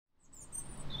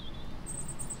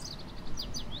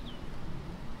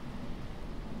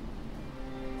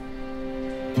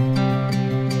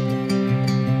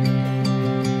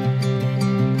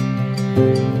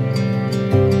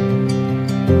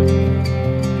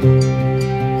Mandy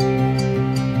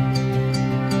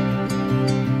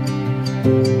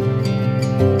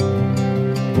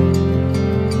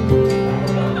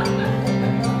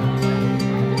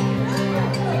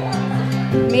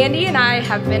and I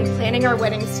have been planning our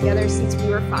weddings together since we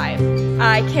were 5.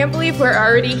 I can't believe we're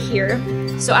already here.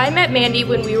 So I met Mandy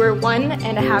when we were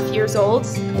 1.5 years old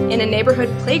in a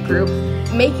neighborhood play group.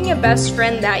 Making a best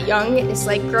friend that young is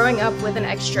like growing up with an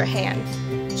extra hand.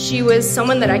 She was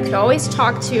someone that I could always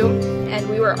talk to, and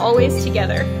we were always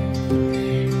together.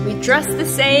 We dressed the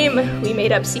same, we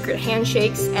made up secret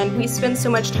handshakes, and we spent so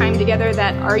much time together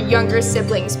that our younger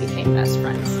siblings became best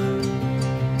friends.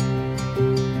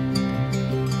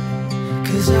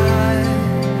 'Cause I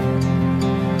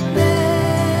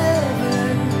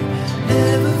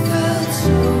never felt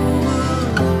so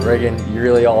alone. Reagan, you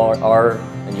really all are,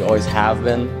 and you always have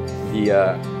been,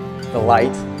 the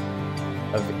light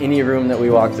of any room that we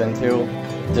walked into.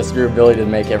 Just your ability to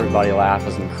make everybody laugh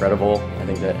was incredible. I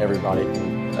think that everybody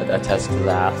can attest to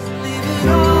that. Leave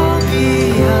it all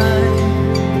behind.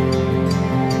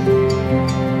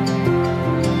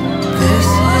 This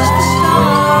is the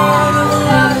start of a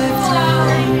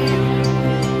lifetime.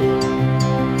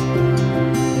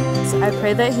 I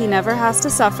pray that he never has to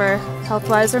suffer,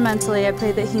 health-wise or mentally. I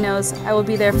pray that he knows I will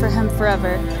be there for him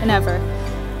forever and ever,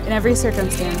 in every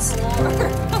circumstance.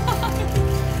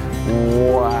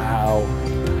 Wow.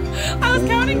 I was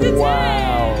counting to 10.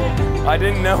 Wow. I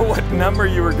didn't know what number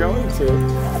you were going to.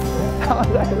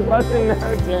 I wasn't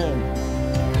know 10.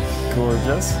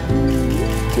 Gorgeous.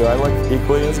 Do I look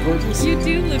equally as gorgeous? You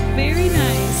do look very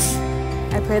nice.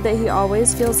 I pray that he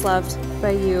always feels loved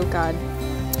by you, God,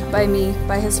 by me,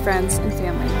 by his friends and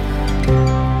family.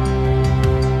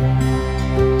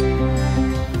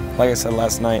 Like I said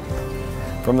last night,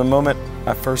 from the moment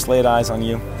I first laid eyes on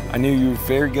you, I knew you were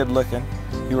very good looking.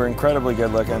 You were incredibly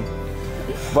good looking.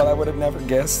 But I would have never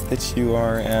guessed that you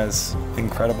are as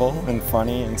incredible and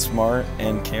funny and smart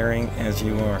and caring as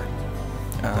you are.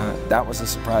 That was a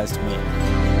surprise to me.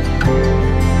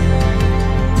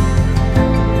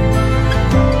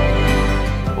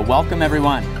 Well, welcome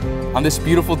everyone. On this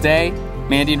beautiful day,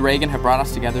 Mandy and Reagan have brought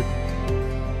us together.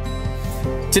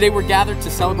 Today we're gathered to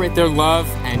celebrate their love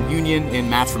and union in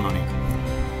matrimony.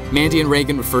 Mandy and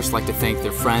Reagan would first like to thank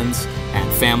their friends and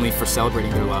family for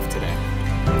celebrating their love today.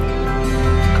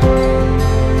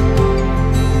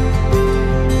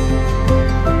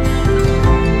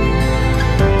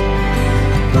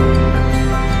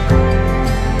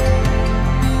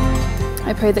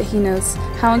 I pray that he knows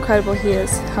how incredible he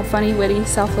is, how funny, witty,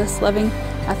 selfless, loving,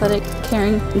 athletic,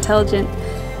 caring, intelligent,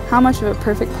 how much of a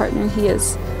perfect partner he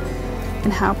is,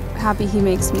 and how happy he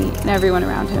makes me and everyone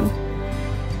around him.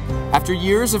 After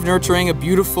years of nurturing a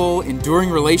beautiful, enduring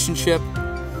relationship,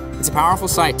 it's a powerful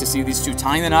sight to see these two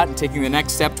tying the knot and taking the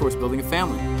next step towards building a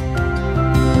family.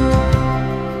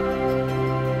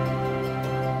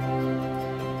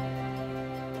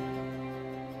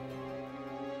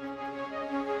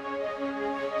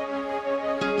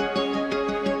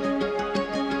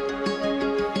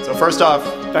 So first off,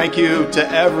 thank you to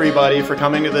everybody for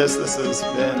coming to this. This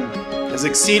has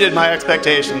exceeded my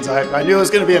expectations. I knew it was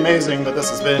going to be amazing, but this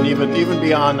has been even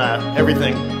beyond that,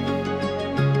 everything.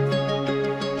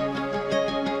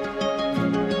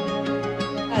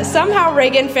 Somehow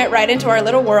Reagan fit right into our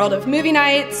little world of movie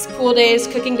nights, pool days,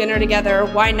 cooking dinner together,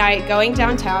 wine night, going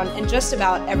downtown, and just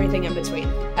about everything in between.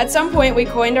 At some point, we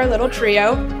coined our little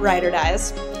trio, Ride or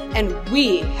Dies, and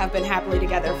we have been happily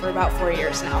together for about 4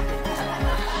 years now.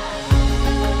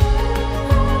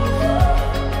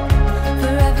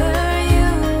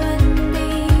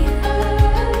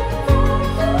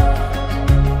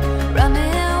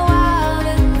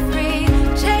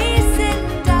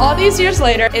 All these years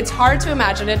later, it's hard to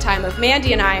imagine a time of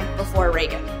Mandy and I before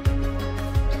Reagan.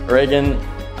 Reagan,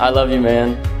 I love you,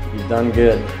 man. You've done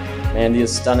good. Mandy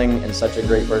is stunning and such a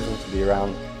great person to be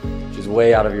around. She's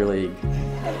way out of your league.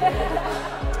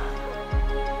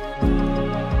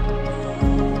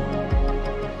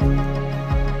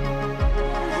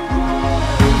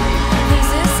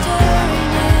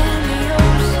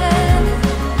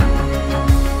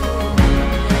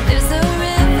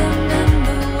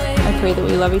 I pray that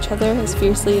we love each other as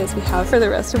fiercely as we have for the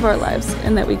rest of our lives,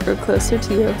 and that we grow closer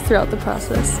to you throughout the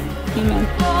process. Amen.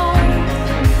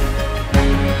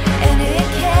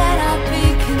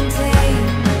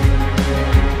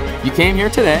 You came here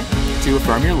today to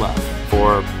affirm your love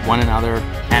for one another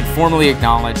and formally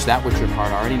acknowledge that which your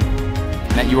heart already knew,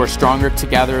 and that you are stronger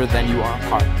together than you are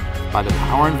apart by the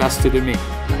power invested in me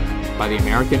by the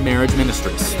American Marriage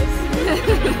Ministries.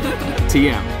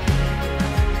 TM.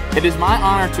 It is my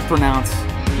honor to pronounce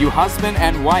you husband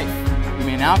and wife You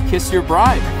may now kiss your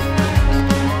bride.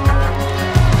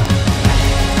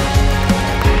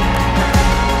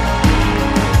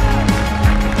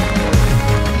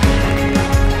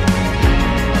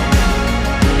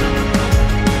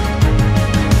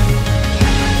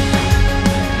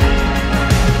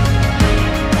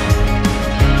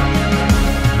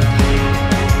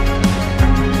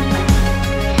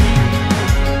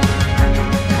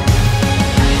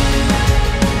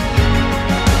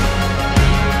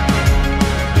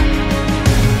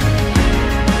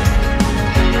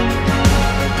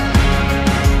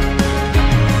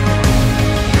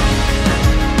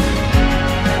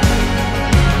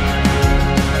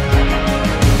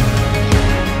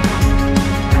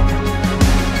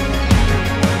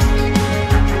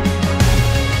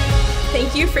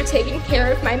 Thank you for taking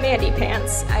care of my Mandy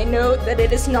pants. I know that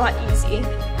it is not easy.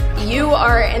 You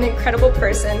are an incredible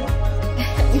person,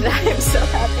 and I'm so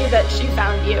happy that she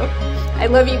found you. I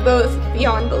love you both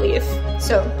beyond belief.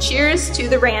 So cheers to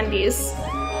the Randys.